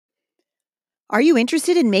Are you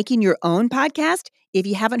interested in making your own podcast? If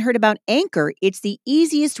you haven't heard about Anchor, it's the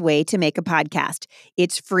easiest way to make a podcast.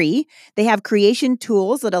 It's free. They have creation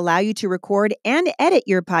tools that allow you to record and edit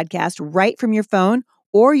your podcast right from your phone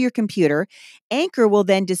or your computer. Anchor will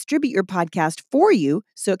then distribute your podcast for you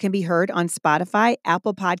so it can be heard on Spotify,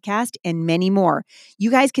 Apple Podcast, and many more.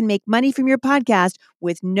 You guys can make money from your podcast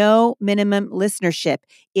with no minimum listenership.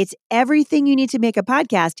 It's everything you need to make a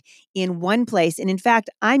podcast in one place. And in fact,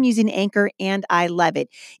 I'm using Anchor and I love it.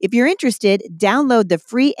 If you're interested, download the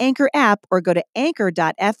free Anchor app or go to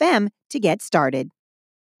anchor.fm to get started.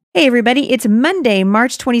 Hey, everybody, it's Monday,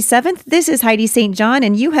 March 27th. This is Heidi St. John,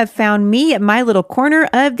 and you have found me at my little corner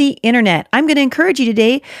of the internet. I'm going to encourage you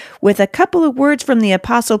today with a couple of words from the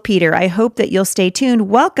Apostle Peter. I hope that you'll stay tuned.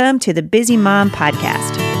 Welcome to the Busy Mom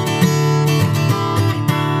Podcast.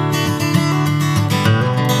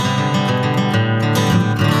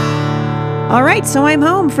 All right, so I'm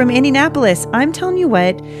home from Indianapolis. I'm telling you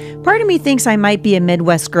what, part of me thinks I might be a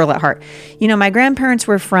Midwest girl at heart. You know, my grandparents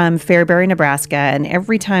were from Fairbury, Nebraska, and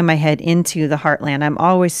every time I head into the heartland, I'm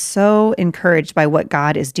always so encouraged by what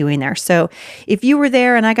God is doing there. So if you were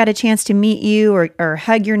there and I got a chance to meet you or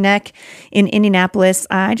hug your neck in Indianapolis,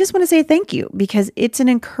 I just want to say thank you, because it's an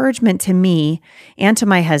encouragement to me and to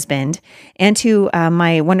my husband and to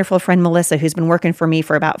my wonderful friend Melissa, who's been working for me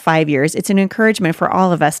for about 5 years. It's an encouragement for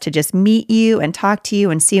all of us to just meet you and talk to you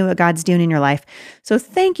and see what God's doing in your life. So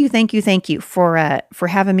thank you for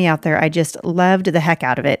having me out there. I just loved the heck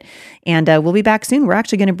out of it. And we'll be back soon. We're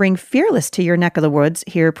actually going to bring Fearless to your neck of the woods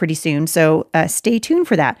here pretty soon. So stay tuned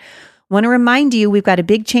for that. Want to remind you, we've got a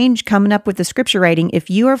big change coming up with the scripture writing. If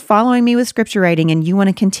you are following me with scripture writing and you want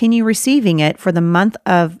to continue receiving it for the month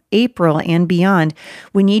of April and beyond,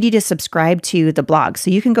 we need you to subscribe to the blog.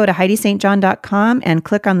 So you can go to HeidiSt.John.com and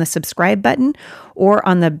click on the subscribe button, or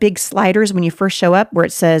on the big sliders when you first show up where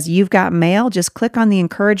it says you've got mail, just click on the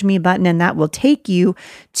encourage me button and that will take you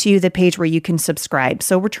to the page where you can subscribe.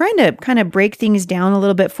 So we're trying to kind of break things down a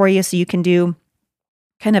little bit for you so you can do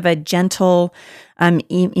kind of a gentle,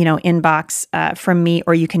 inbox from me,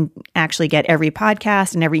 or you can actually get every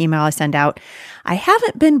podcast and every email I send out. I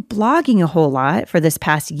haven't been blogging a whole lot for this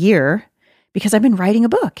past year because I've been writing a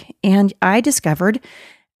book, and I discovered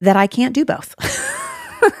that I can't do both.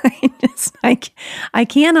 I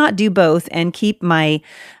cannot do both and keep my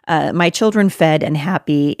children fed and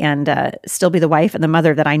happy and still be the wife and the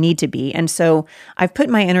mother that I need to be. And so I've put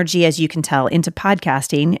my energy, as you can tell, into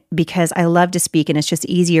podcasting because I love to speak, and it's just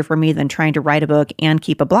easier for me than trying to write a book and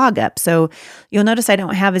keep a blog up. So you'll notice I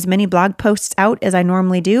don't have as many blog posts out as I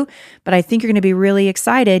normally do, but I think you're going to be really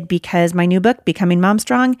excited because my new book, Becoming Mom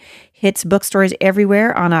Strong, hits bookstores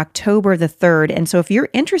everywhere on October the 3rd. And so if you're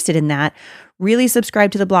interested in that, really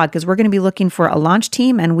subscribe to the blog, because we're going to be looking for a launch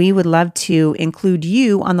team, and we would love to include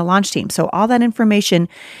you on the launch team. So all that information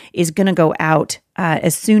is going to go out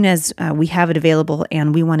as soon as we have it available,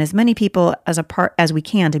 and we want as many people as we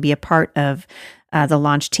can to be a part of the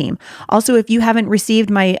launch team. Also, if you haven't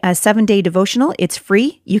received my 7-day devotional, it's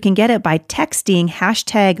free. You can get it by texting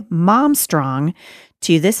 #MomStrong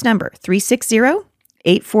to this number,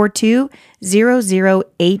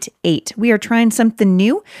 360-842-0088. We are trying something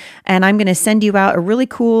new, and I'm going to send you out a really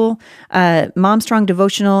cool Mom Strong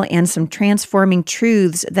devotional and some transforming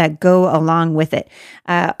truths that go along with it.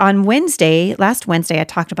 On last Wednesday, I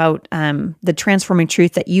talked about the transforming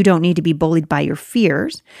truth that you don't need to be bullied by your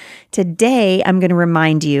fears. Today, I'm going to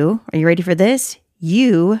remind you, are you ready for this?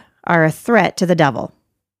 You are a threat to the devil.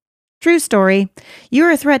 True story. You're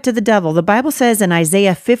a threat to the devil. The Bible says in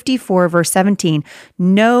Isaiah 54, verse 17,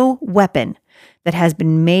 no weapon that has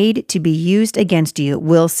been made to be used against you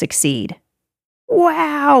will succeed.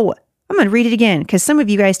 Wow. I'm going to read it again because some of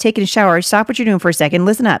you guys taking a shower, stop what you're doing for a second.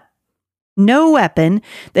 Listen up. No weapon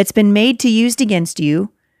that's been made to used against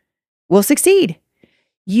you will succeed.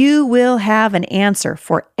 You will have an answer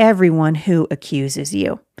for everyone who accuses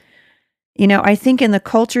you. You know, I think in the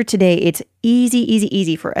culture today, it's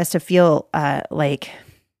easy for us to feel like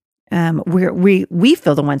we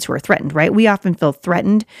feel the ones who are threatened, right? We often feel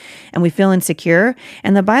threatened and we feel insecure.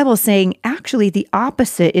 And the Bible is saying, actually, the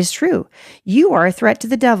opposite is true. You are a threat to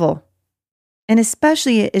the devil. And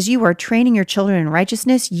especially as you are training your children in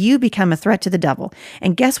righteousness, you become a threat to the devil.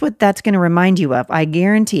 And guess what that's going to remind you of? I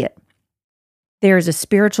guarantee it. There is a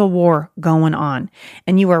spiritual war going on,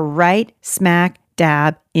 and you are right smack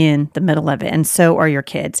dab in the middle of it, and so are your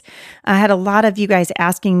kids. I had a lot of you guys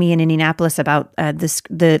asking me in Indianapolis about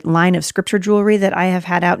the line of scripture jewelry that I have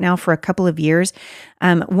had out now for a couple of years.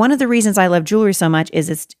 One of the reasons I love jewelry so much is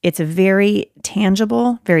it's a very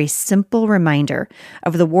tangible, very simple reminder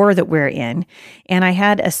of the war that we're in. And I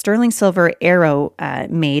had a sterling silver arrow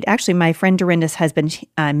made. Actually, my friend Dorinda's husband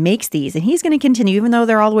makes these, and he's going to continue, even though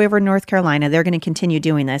they're all the way over in North Carolina, they're going to continue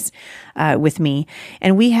doing this with me.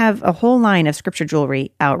 And we have a whole line of scripture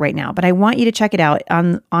jewelry out right now, but I want you to check it out.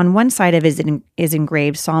 On one side of it is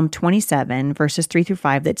engraved Psalm 27, verses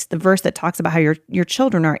 3-5. That's the verse that talks about how your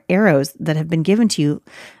children are arrows that have been given to you.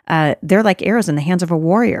 They're like arrows in the hands of a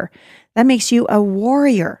warrior. That makes you a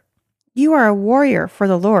warrior. You are a warrior for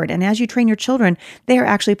the Lord. And as you train your children, they are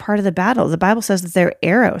actually part of the battle. The Bible says that they're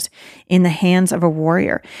arrows in the hands of a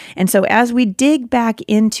warrior. And so as we dig back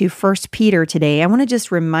into 1 Peter today, I want to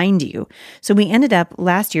just remind you. So we ended up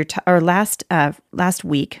last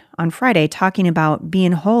week on Friday talking about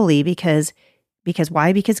being holy because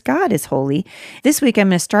why? Because God is holy. This week, I'm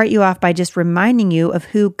going to start you off by just reminding you of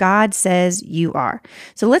who God says you are.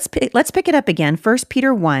 So let's pick it up again. 1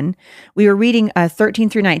 Peter 1, we were reading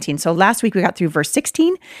 13-19. So last week we got through verse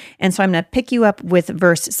 16. And so I'm going to pick you up with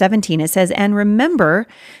verse 17. It says, "And remember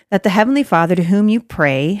that the Heavenly Father to whom you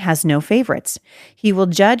pray has no favorites. He will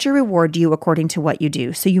judge or reward you according to what you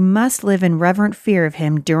do. So you must live in reverent fear of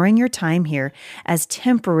Him during your time here as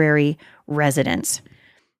temporary residents."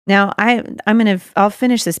 Now, I'll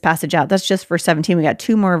finish this passage out. That's just verse 17. We got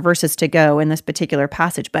 2 more verses to go in this particular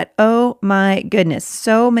passage, but oh my goodness,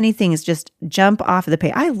 so many things just jump off of the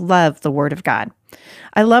page. I love the Word of God.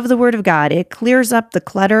 I love the Word of God. It clears up the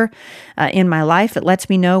clutter in my life. It lets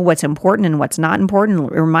me know what's important and what's not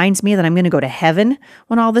important. It reminds me that I'm going to go to heaven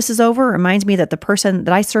when all this is over. It reminds me that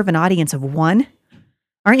I serve an audience of 1.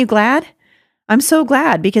 Aren't you glad? I'm so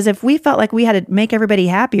glad, because if we felt like we had to make everybody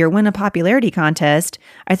happy or win a popularity contest,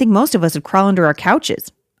 I think most of us would crawl under our couches.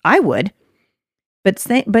 I would. But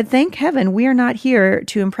thank heaven we are not here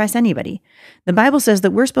to impress anybody. The Bible says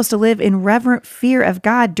that we're supposed to live in reverent fear of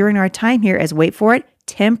God during our time here as, wait for it,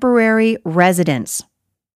 temporary residents.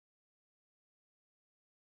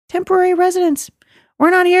 Temporary residents.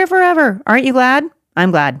 We're not here forever. Aren't you glad?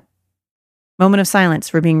 I'm glad. Moment of silence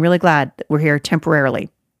for being really glad that we're here temporarily.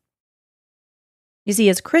 You see,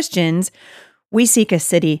 as Christians, we seek a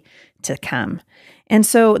city to come. And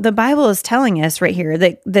so the Bible is telling us right here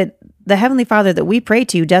that the Heavenly Father that we pray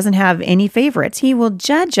to doesn't have any favorites. He will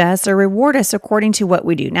judge us or reward us according to what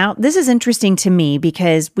we do. Now, this is interesting to me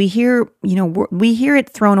because we hear it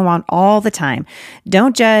thrown around all the time.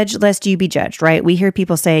 Don't judge lest you be judged, right? We hear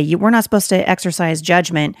people say we're not supposed to exercise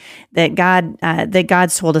judgment, that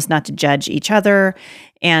God's told us not to judge each other.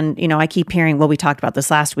 And, I keep hearing, well, we talked about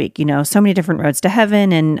this last week, so many different roads to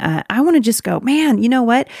heaven. And I want to just go, man, you know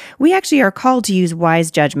what? We actually are called to use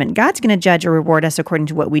wise judgment. God's going to judge or reward us according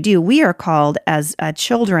to what we do. We are called as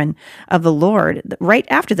children of the Lord. Right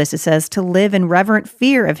after this, it says to live in reverent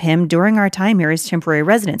fear of Him during our time here as temporary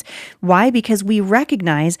residents. Why? Because we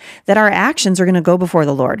recognize that our actions are going to go before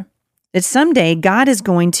the Lord. That someday God is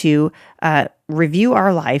going to review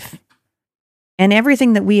our life. And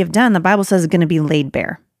everything that we have done, the Bible says, is going to be laid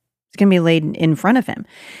bare. It's going to be laid in front of Him.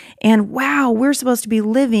 And wow, we're supposed to be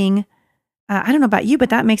living, I don't know about you, but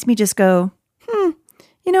that makes me just go,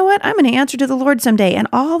 you know what? I'm going to answer to the Lord someday. And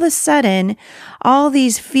all of a sudden, all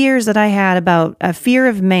these fears that I had about a fear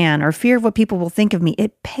of man or fear of what people will think of me,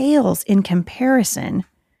 it pales in comparison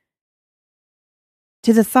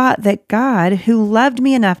to the thought that God, who loved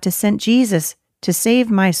me enough to send Jesus to save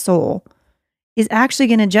my soul, is actually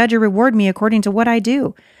going to judge or reward me according to what I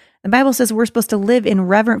do. The Bible says we're supposed to live in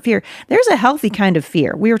reverent fear. There's a healthy kind of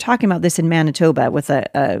fear. We were talking about this in Manitoba with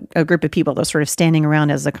a group of people that were sort of standing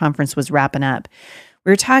around as the conference was wrapping up.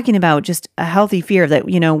 We were talking about just a healthy fear that,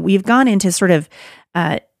 we've gone into sort of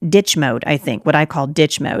ditch mode, I think, what I call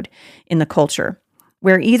ditch mode in the culture,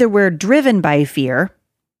 where either we're driven by fear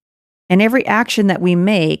and every action that we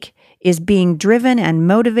make is being driven and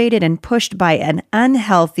motivated and pushed by an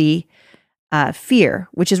unhealthy fear,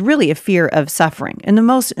 which is really a fear of suffering. In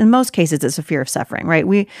most cases, it's a fear of suffering, right?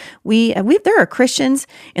 There are Christians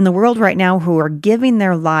in the world right now who are giving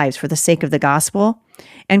their lives for the sake of the gospel,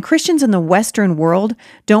 and Christians in the Western world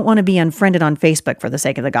don't want to be unfriended on Facebook for the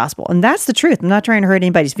sake of the gospel. And that's the truth. I'm not trying to hurt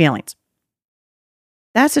anybody's feelings.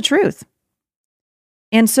 That's the truth.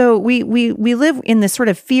 And so we live in this sort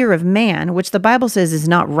of fear of man, which the Bible says is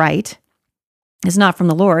not right. Is not from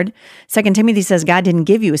the Lord. 2 Timothy says God didn't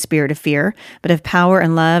give you a spirit of fear, but of power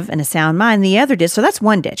and love and a sound mind. The other ditch, so that's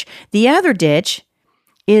one ditch. The other ditch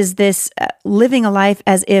is this living a life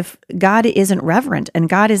as if God isn't reverent and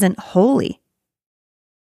God isn't holy.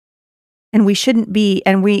 and we shouldn't be,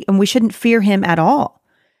 and we shouldn't fear him at all.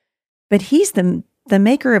 But he's the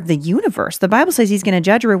maker of the universe. The Bible says he's going to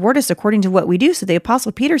judge or reward us according to what we do. So the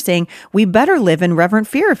Apostle Peter saying we better live in reverent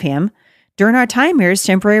fear of him during our time here as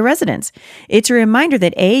temporary residents. It's a reminder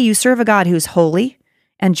that you serve a God who's holy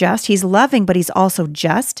and just. He's loving, but he's also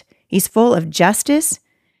just. He's full of justice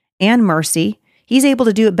and mercy. He's able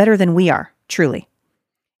to do it better than we are, truly.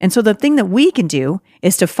 And so the thing that we can do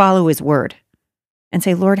is to follow his word and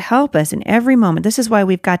say, Lord, help us in every moment. This is why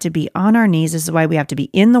we've got to be on our knees. This is why we have to be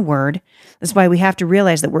in the word. This is why we have to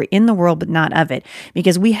realize that we're in the world, but not of it,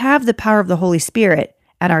 because we have the power of the Holy Spirit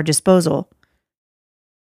at our disposal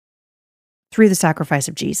through the sacrifice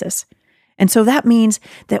of Jesus. And so that means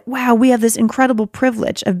that, wow, we have this incredible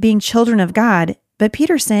privilege of being children of God. But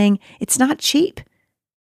Peter's saying it's not cheap.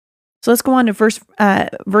 So let's go on to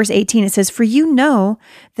verse 18. It says, for you know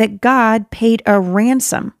that God paid a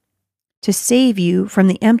ransom to save you from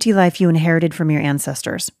the empty life you inherited from your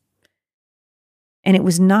ancestors. And it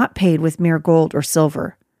was not paid with mere gold or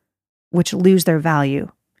silver, which lose their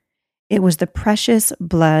value. It was the precious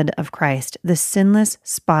blood of Christ, the sinless,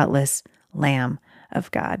 spotless Lamb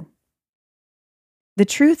of God. The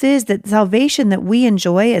truth is that salvation that we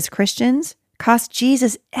enjoy as Christians cost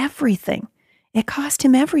Jesus everything. It cost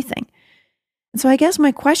him everything. And so I guess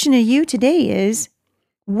my question to you today is,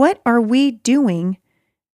 what are we doing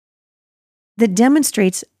that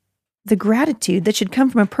demonstrates the gratitude that should come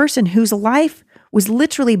from a person whose life was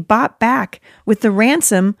literally bought back with the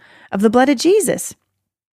ransom of the blood of Jesus?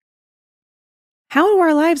 How do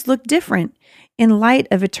our lives look different in light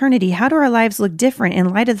of eternity? How do our lives look different in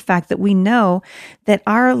light of the fact that we know that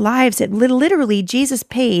our lives, that literally Jesus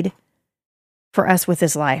paid for us with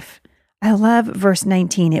his life? I love verse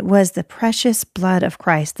 19. It was the precious blood of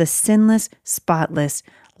Christ, the sinless, spotless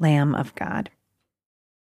Lamb of God.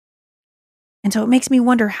 And so it makes me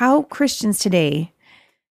wonder how Christians today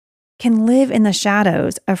can live in the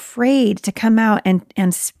shadows, afraid to come out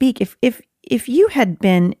and speak. If you had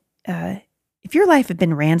been, if your life had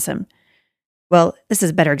been ransomed, well, this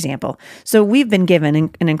is a better example. So we've been given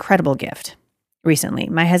an incredible gift recently.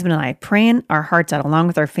 My husband and I praying our hearts out along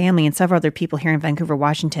with our family and several other people here in Vancouver,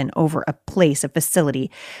 Washington, over a facility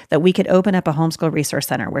that we could open up a homeschool resource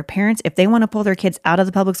center where parents, if they want to pull their kids out of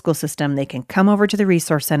the public school system, they can come over to the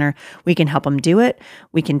resource center. We can help them do it.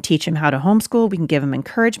 We can teach them how to homeschool. We can give them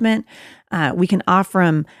encouragement. We can offer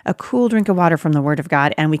them a cool drink of water from the Word of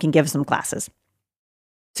God, and we can give some classes.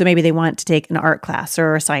 So maybe they want to take an art class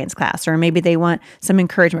or a science class, or maybe they want some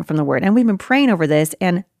encouragement from the Word. And we've been praying over this,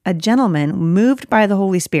 and a gentleman moved by the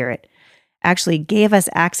Holy Spirit actually gave us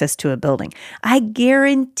access to a building. I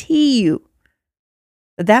guarantee you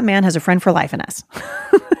that man has a friend for life in us.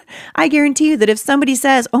 I guarantee you that if somebody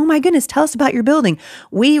says, oh my goodness, tell us about your building,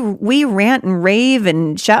 we rant and rave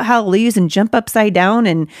and shout hallelujahs and jump upside down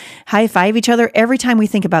and high five each other every time we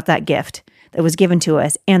think about that gift that was given to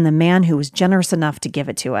us and the man who was generous enough to give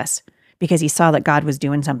it to us because he saw that God was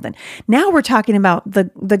doing something. Now we're talking about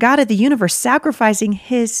the God of the universe sacrificing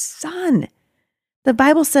his son. The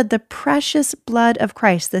Bible said the precious blood of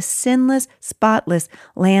Christ, the sinless, spotless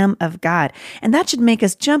Lamb of God. And that should make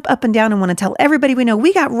us jump up and down and want to tell everybody we know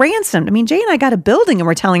we got ransomed. I mean, Jay and I got a building and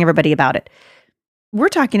we're telling everybody about it. We're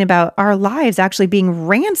talking about our lives actually being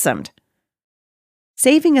ransomed,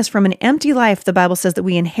 saving us from an empty life the Bible says that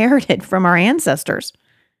we inherited from our ancestors.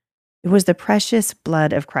 It was the precious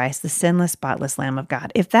blood of Christ, the sinless, spotless Lamb of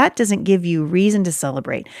God. If that doesn't give you reason to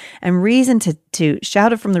celebrate and reason to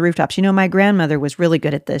shout it from the rooftops, you know, my grandmother was really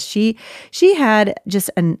good at this. She loved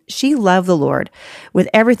the Lord with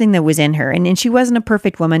everything that was in her. And she wasn't a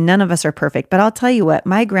perfect woman. None of us are perfect. But I'll tell you what,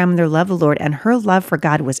 my grandmother loved the Lord, and her love for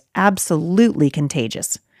God was absolutely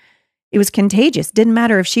contagious. It was contagious. Didn't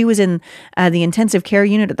matter if she was in the intensive care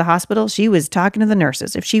unit at the hospital, she was talking to the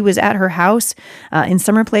nurses. If she was at her house in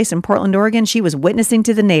Summer Place in Portland, Oregon, she was witnessing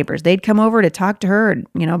to the neighbors. They'd come over to talk to her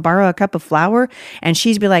and, borrow a cup of flour. And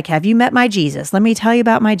she'd be like, have you met my Jesus? Let me tell you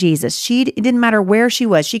about my Jesus. It didn't matter where she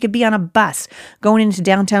was. She could be on a bus going into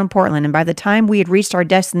downtown Portland. And by the time we had reached our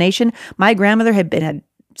destination, my grandmother had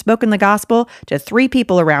spoken the gospel to 3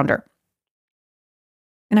 people around her.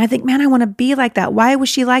 And I think, man, I want to be like that. Why was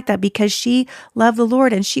she like that? Because she loved the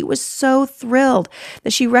Lord, and she was so thrilled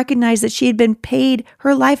that she recognized that she had been paid,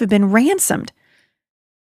 her life had been ransomed.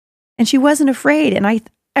 And she wasn't afraid. And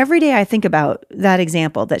every day I think about that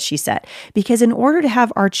example that she set, because in order to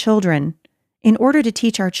have our children, in order to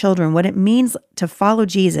teach our children what it means to follow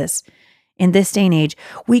Jesus in this day and age.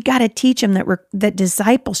 We got to teach them that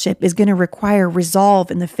discipleship is going to require resolve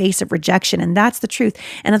in the face of rejection. And that's the truth.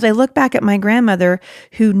 And as I look back at my grandmother,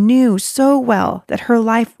 who knew so well that her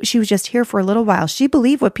life, she was just here for a little while. She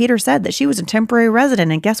believed what Peter said, that she was a temporary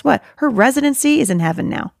resident. And guess what? Her residency is in heaven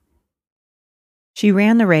now. She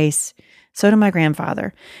ran the race. So did my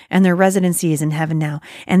grandfather, and their residency is in heaven now.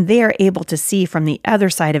 And they are able to see from the other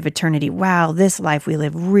side of eternity, wow, this life we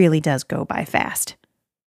live really does go by fast.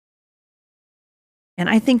 And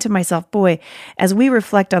I think to myself, boy, as we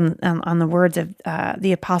reflect on the words of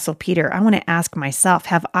the Apostle Peter, I want to ask myself,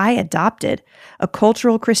 have I adopted a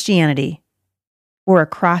cultural Christianity or a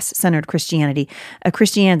cross-centered Christianity, a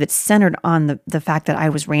Christianity that's centered on the fact that I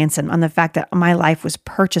was ransomed, on the fact that my life was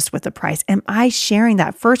purchased with a price? Am I sharing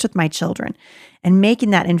that first with my children and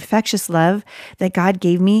making that infectious love that God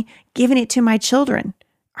gave me, giving it to my children?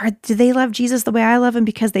 Do they love Jesus the way I love him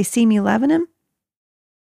because they see me loving him?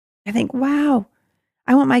 I think, wow,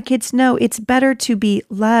 I want my kids to know it's better to be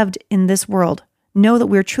loved in this world, know that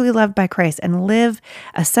we're truly loved by Christ, and live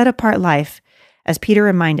a set-apart life, as Peter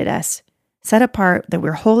reminded us, set apart, that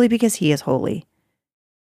we're holy because he is holy.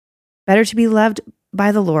 Better to be loved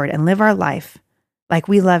by the Lord and live our life like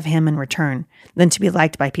we love him in return than to be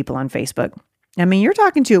liked by people on Facebook. I mean, you're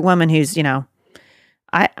talking to a woman who's,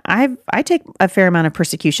 I take a fair amount of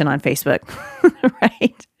persecution on Facebook,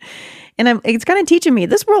 right? And it's kind of teaching me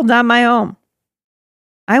this world's not my home.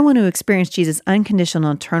 I want to experience Jesus'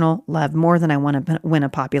 unconditional, eternal love more than I want to win a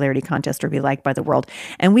popularity contest or be liked by the world.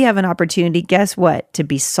 And we have an opportunity, guess what? To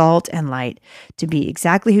be salt and light, to be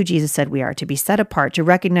exactly who Jesus said we are, to be set apart, to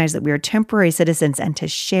recognize that we are temporary citizens, and to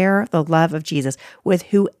share the love of Jesus with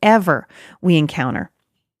whoever we encounter.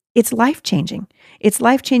 It's life-changing. It's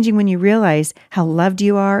life-changing when you realize how loved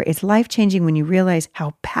you are. It's life-changing when you realize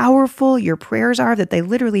how powerful your prayers are, that they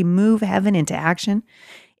literally move heaven into action.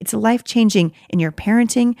 It's life-changing in your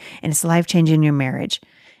parenting, and it's life-changing in your marriage.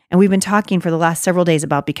 And we've been talking for the last several days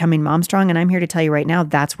about becoming mom strong, and I'm here to tell you right now,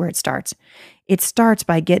 that's where it starts. It starts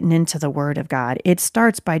by getting into the Word of God. It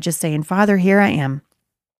starts by just saying, Father, here I am,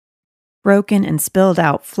 broken and spilled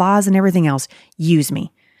out, flaws and everything else. Use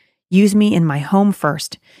me. Use me in my home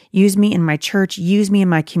first. Use me in my church. Use me in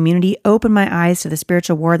my community. Open my eyes to the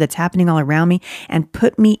spiritual war that's happening all around me, and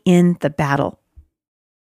put me in the battle.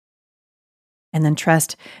 And then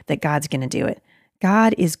trust that God's going to do it.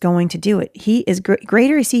 God is going to do it. He is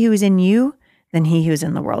greater is he who is in you than he who is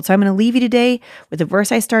in the world. So I'm going to leave you today with the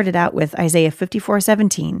verse I started out with, Isaiah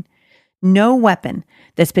 54:17. No weapon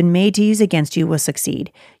that's been made to use against you will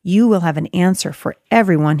succeed. You will have an answer for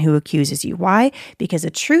everyone who accuses you. Why? Because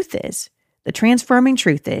the transforming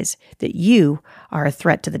truth is that you are a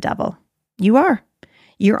threat to the devil. You are.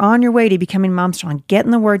 You're on your way to becoming mom strong. Get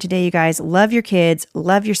in the Word today, you guys. Love your kids,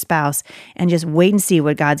 love your spouse, and just wait and see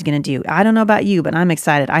what God's going to do. I don't know about you, but I'm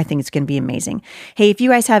excited. I think it's going to be amazing. Hey, if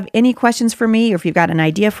you guys have any questions for me, or if you've got an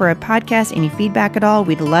idea for a podcast, any feedback at all,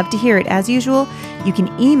 we'd love to hear it. As usual, you can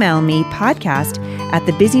email me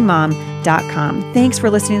podcast@thebusymom.com. Thanks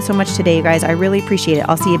for listening so much today, you guys. I really appreciate it.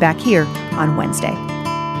 I'll see you back here on Wednesday.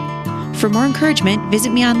 For more encouragement,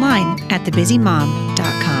 visit me online at thebusymom.com.